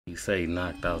You say he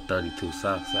knocked out 32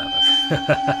 Southsiders.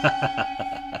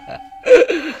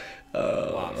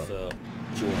 What's up,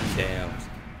 Jordan Downs?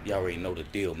 You already know the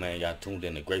deal, man. Y'all tuned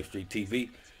in to Grape Street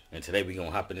TV. And today we gonna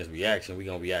hop in this reaction. We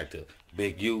gonna react to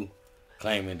Big U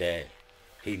claiming that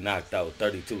he knocked out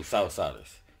 32 Southsiders.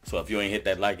 So if you ain't hit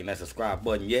that like and that subscribe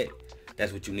button yet,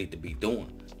 that's what you need to be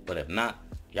doing. But if not,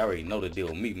 y'all already know the deal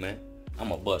with me, man.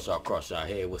 I'ma bust y'all across y'all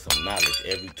head with some knowledge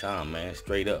every time, man.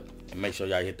 Straight up. And make sure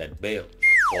y'all hit that bell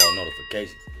for all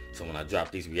notifications. So when I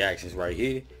drop these reactions right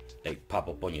here, they pop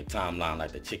up on your timeline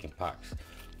like the chicken pox.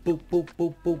 Boop, boop,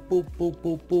 boop, boop, boop, boop,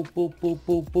 boop, boop, boop, boop,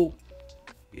 boop, boop.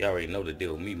 You already know the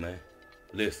deal with me, man.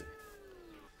 Listen.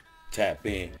 Tap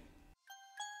in.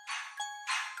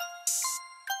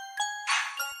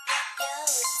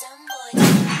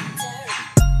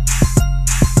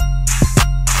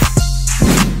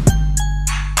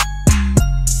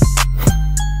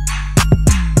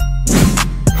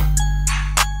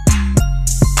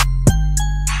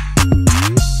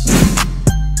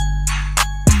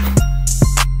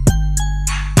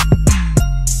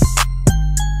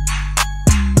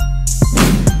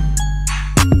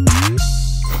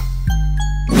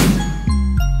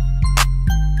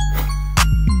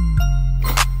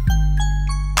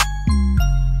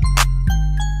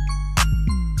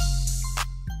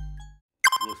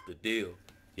 What's the deal?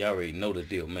 Y'all already know the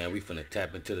deal, man. We finna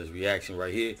tap into this reaction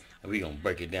right here, and we gonna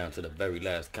break it down to the very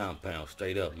last compound,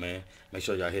 straight up, man. Make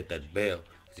sure y'all hit that bell.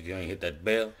 If you ain't hit that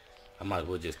bell, I might as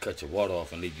well just cut your water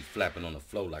off and leave you flapping on the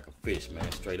floor like a fish,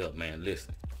 man. Straight up, man.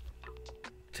 Listen.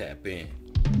 Tap in.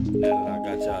 Now that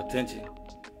I got y'all attention,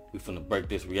 we finna break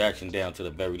this reaction down to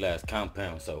the very last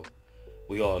compound. So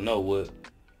we all know what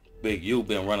Big U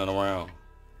been running around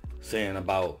saying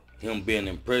about him being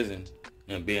in prison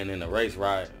and being in a race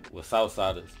ride with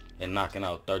Southsiders and knocking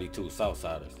out 32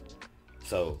 Southsiders.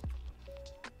 So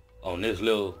on this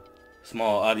little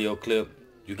small audio clip,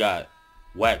 you got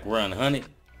Whack Run Honey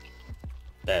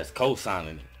that's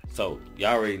co-signing it. So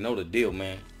y'all already know the deal,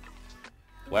 man.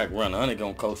 Whack Run Honey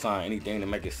gonna co-sign anything to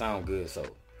make it sound good. So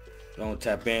gonna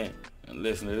tap in and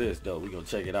listen to this though. We gonna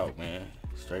check it out, man.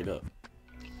 Straight up.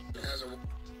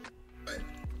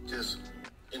 Just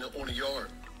on the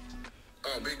yard.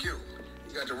 Oh, Big U.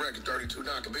 You got the record 32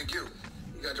 knockout. Big U.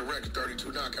 You got the record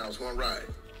 32 knockouts, one ride.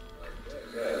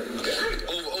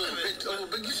 Over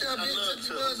Big U. See how big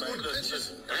you was on the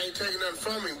pictures? I ain't taking nothing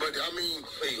from him, but I mean.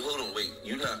 Wait, hold on, wait.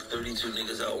 You knocked 32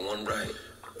 niggas out one ride.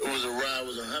 It was a ride, it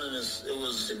was 100 and, it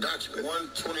was a document.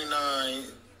 129.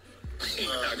 He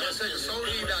knocked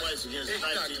Whites against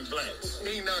 19 blacks.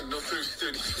 He knocked no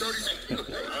 30.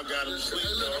 I got him sleep,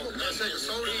 though.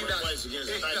 Whites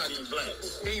against 19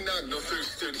 blacks. He knocked no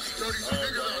 30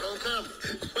 niggas out on camera.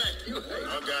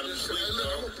 I got him sleep, look,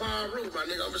 though. I'm a power root, my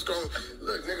nigga. I'm just going,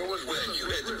 look, nigga, what's Well, you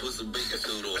had to put some baking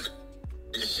soda on.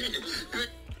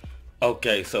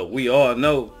 Okay, so we all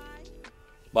know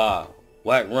by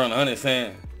Whack Run Honey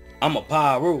saying, I'm a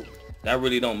Pyru. That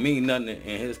really don't mean nothing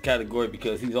in his category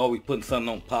because he's always putting something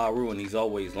on Pyru and he's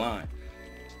always lying.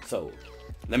 So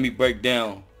let me break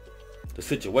down the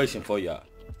situation for y'all.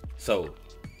 So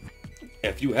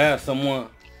if you have someone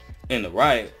in the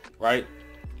riot, right,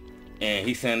 and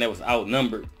he's saying that was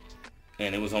outnumbered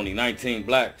and it was only 19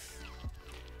 blacks,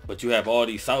 but you have all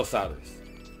these Southsiders.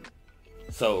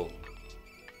 So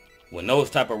when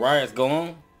those type of riots go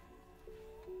on,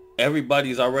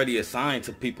 everybody's already assigned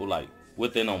to people like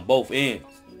within on both ends.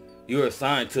 You're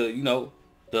assigned to,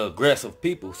 the aggressive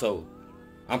people. So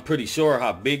I'm pretty sure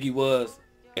how big he was,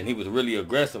 and he was really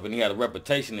aggressive, and he had a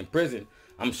reputation in prison.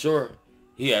 I'm sure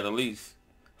he had at least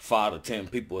 5 to 10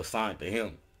 people assigned to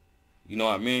him. You know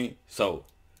what I mean? So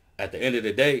at the end of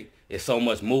the day, it's so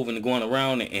much moving and going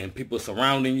around and people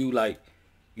surrounding you. Like,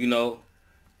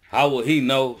 how will he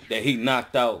know that he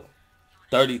knocked out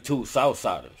 32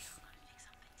 Southsiders?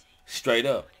 Straight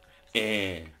up.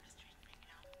 And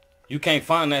you can't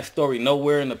find that story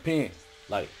nowhere in the pen.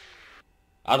 Like,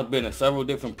 I've been in several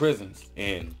different prisons,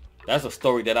 and that's a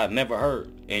story that I've never heard.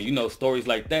 And stories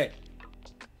like that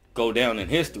go down in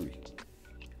history.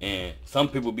 And some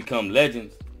people become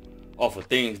legends off of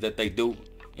things that they do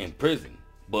in prison.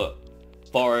 But as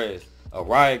far as a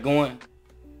riot going,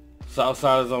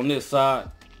 Southsiders on this side,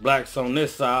 blacks on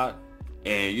this side,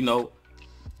 and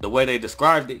the way they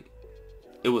described it,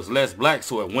 it was less blacks,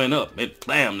 so it went up. And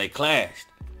bam, they clashed.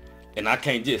 And I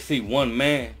can't just see one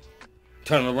man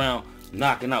turning around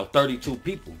knocking out 32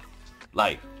 people.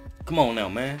 Like, come on now,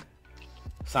 man.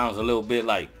 Sounds a little bit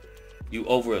like you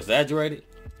over-exaggerated.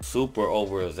 Super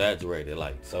over-exaggerated.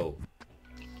 Like, so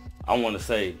I want to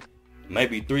say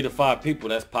maybe 3 to 5 people,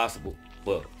 that's possible.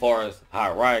 But as far as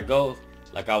how a riot goes,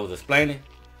 like I was explaining,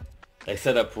 They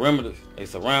set up perimeters, they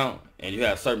surround, and you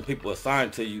have certain people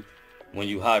assigned to you when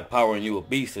you high power and you a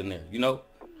beast in there, you know?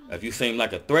 If you seem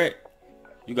like a threat,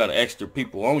 you got extra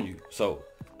people on you. So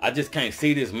I just can't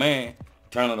see this man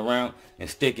turning around and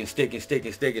sticking, knocking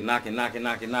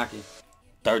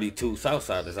 32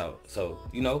 Southsiders out. So,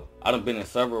 you know, I done been in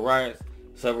several riots,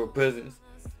 several prisons.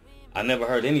 I never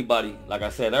heard anybody, like I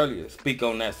said earlier, speak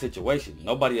on that situation.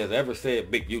 Nobody has ever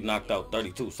said Big U knocked out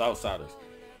 32 Southsiders.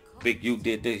 Big U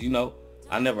did this, you know.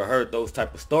 I never heard those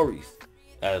type of stories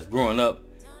as growing up,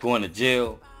 going to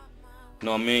jail, you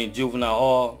know what I mean, juvenile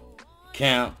hall,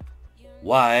 camp,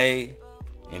 YA,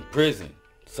 in prison.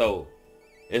 So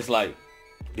it's like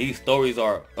these stories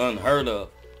are unheard of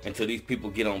until these people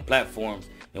get on platforms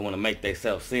and want to make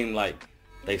themselves seem like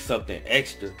they something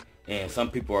extra, and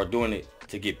some people are doing it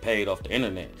to get paid off the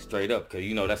internet, straight up, because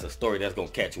you know that's a story that's gonna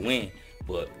catch wind.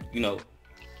 But you know,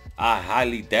 I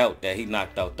highly doubt that he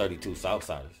knocked out 32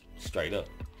 Southsiders, straight up.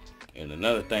 And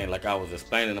another thing, like I was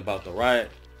explaining about the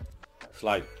riot, it's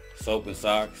like soap and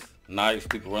socks, knives,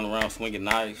 people running around swinging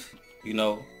knives, you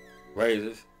know,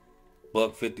 razors,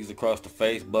 $1.50s across the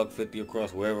face, $1.50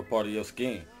 across wherever part of your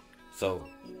skin. So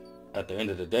at the end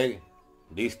of the day,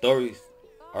 these stories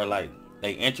are like,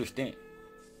 they interesting,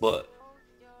 but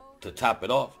to top it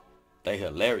off, they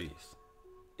hilarious.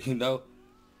 You know,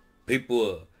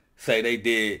 people say they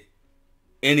did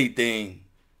anything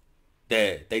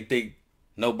that they think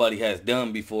nobody has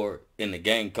done before in the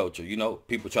gang culture. You know,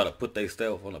 people try to put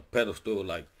themselves on a pedestal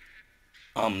like,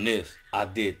 I'm this, I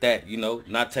did that, you know,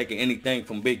 not taking anything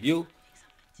from Big U.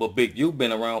 But Big U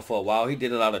been around for a while. He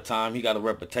did a lot of time. He got a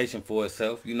reputation for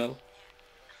himself, you know.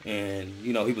 And,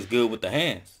 you know, he was good with the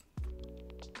hands.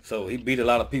 So he beat a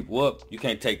lot of people up. You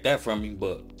can't take that from him.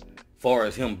 But as far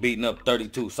as him beating up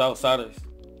 32 Southsiders,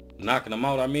 knocking them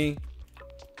out, I mean,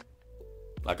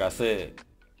 like I said,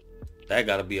 that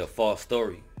got to be a false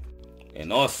story.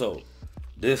 And also,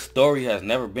 this story has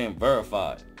never been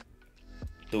verified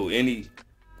through any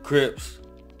Crips,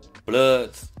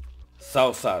 Bloods,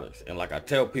 Southsiders. And like I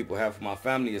tell people, half of my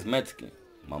family is Mexican.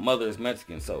 My mother is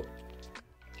Mexican, so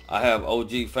I have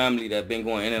OG family that been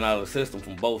going in and out of the system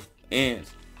from both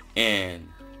ends. And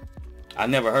I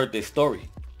never heard this story,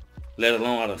 let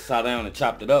alone I done sat down and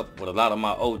chopped it up with a lot of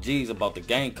my OGs about the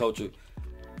gang culture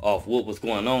of what was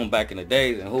going on back in the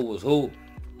days and who was who.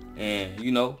 And,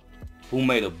 you know, who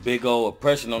made a big old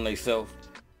impression on themselves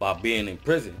by being in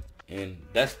prison. And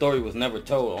that story was never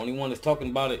told. The only one that's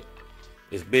talking about it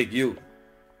is Big U.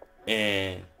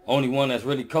 And only one that's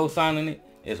really co-signing it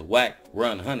is Whack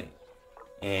Run Honey.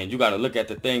 And you got to look at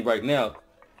the thing right now.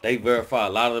 They verify a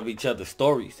lot of each other's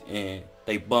stories. And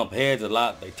they bump heads a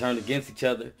lot. They turn against each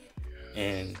other.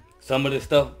 And some of this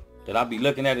stuff that I be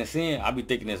looking at and seeing, I be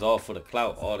thinking it's all for the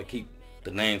clout. All to keep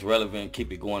the names relevant,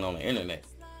 keep it going on the internet.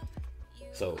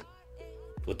 So,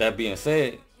 with that being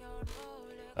said,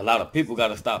 a lot of people got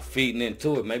to stop feeding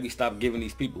into it. Maybe stop giving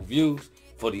these people views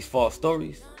for these false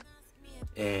stories.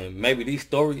 And maybe these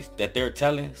stories that they're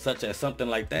telling, such as something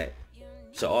like that,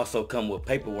 should also come with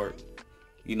paperwork.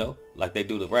 You know, like they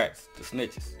do the rats, the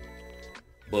snitches.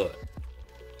 But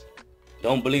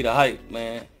don't believe the hype,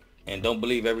 man. And don't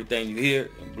believe everything you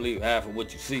hear, and believe half of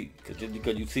what you see. Because just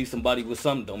because you see somebody with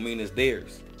something don't mean it's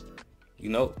theirs. You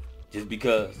know, just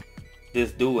because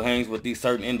this dude hangs with these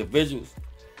certain individuals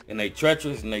and they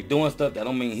treacherous and they doing stuff, that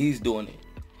don't mean he's doing it.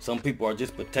 Some people are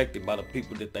just protected by the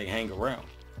people that they hang around.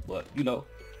 But, you know,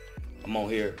 I'm on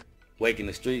here waking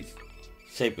the streets,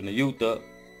 shaping the youth up,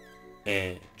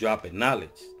 and dropping knowledge.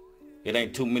 It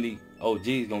ain't too many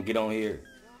OGs gonna get on here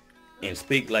and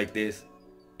speak like this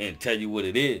and tell you what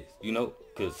it is, you know,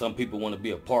 because some people want to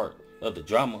be a part of the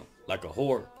drama like a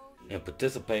whore and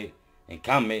participate and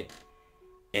comment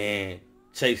and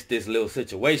chase this little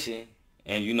situation.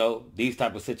 And, you know, these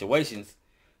type of situations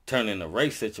turn into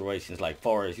race situations, like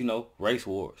far as, you know, race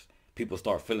wars. People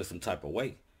start feeling some type of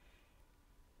way.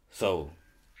 So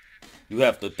you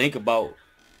have to think about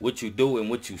what you do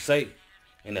and what you say.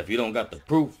 And if you don't got the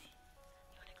proof,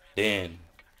 then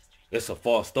it's a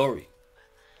false story.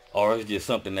 Or it's just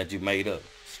something that you made up,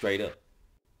 straight up.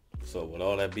 So with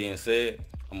all that being said,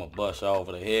 I'm going to bust you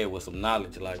over the head with some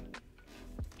knowledge. Like,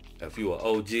 if you an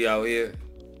OG out here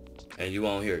and you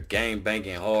on here gang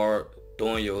banging hard,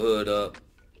 throwing your hood up,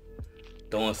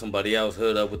 throwing somebody else's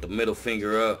hood up with the middle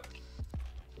finger up,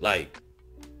 like,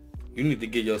 you need to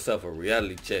give yourself a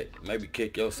reality check. Maybe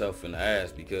kick yourself in the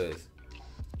ass, because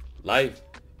life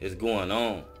is going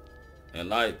on and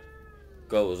life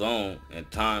goes on, and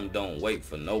time don't wait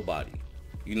for nobody.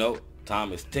 You know,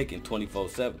 time is ticking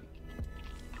 24/7.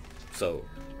 So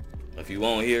if you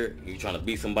on here, you trying to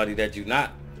be somebody that you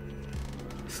not,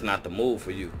 it's not the move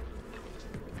for you.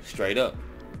 Straight up.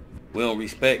 We don't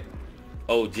respect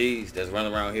OGs that's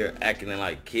running around here acting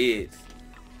like kids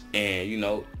and, you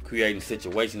know, creating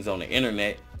situations on the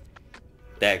internet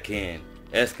that can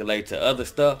escalate to other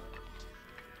stuff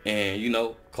and, you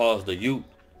know, cause the youth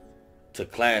to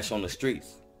clash on the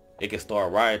streets. It can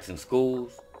start riots in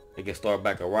schools. It can start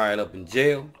back a riot up in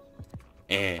jail.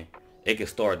 And it can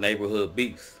start neighborhood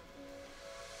beefs.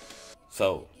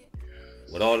 So,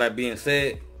 with all that being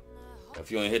said,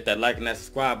 if you ain't hit that like and that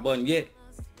subscribe button yet,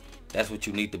 that's what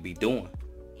you need to be doing.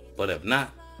 But if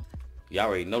not, y'all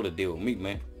already know the deal with me,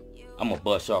 man. I'm gonna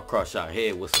bust y'all across y'all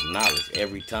head with some knowledge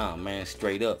every time, man,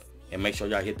 straight up. And make sure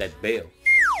y'all hit that bell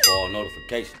for all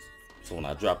notifications. So when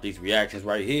I drop these reactions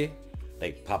right here,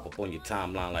 they pop up on your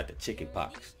timeline like the chicken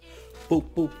pox. Boop,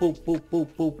 boop, boop, boop, boop,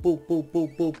 boop, boop, boop,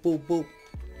 boop, boop, boop, boop.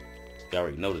 Y'all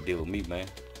already know the deal with me, man.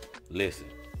 Listen.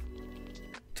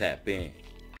 Tap in.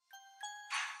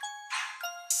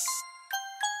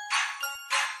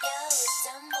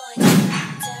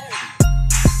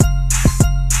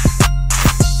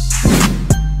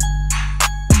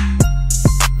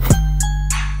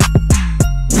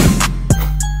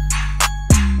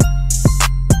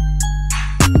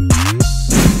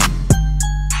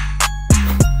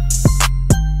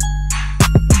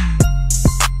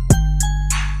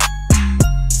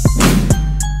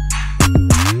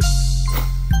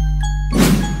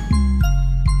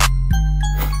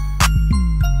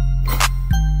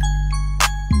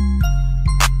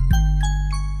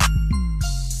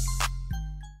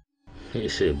 It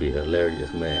should be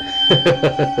hilarious, man.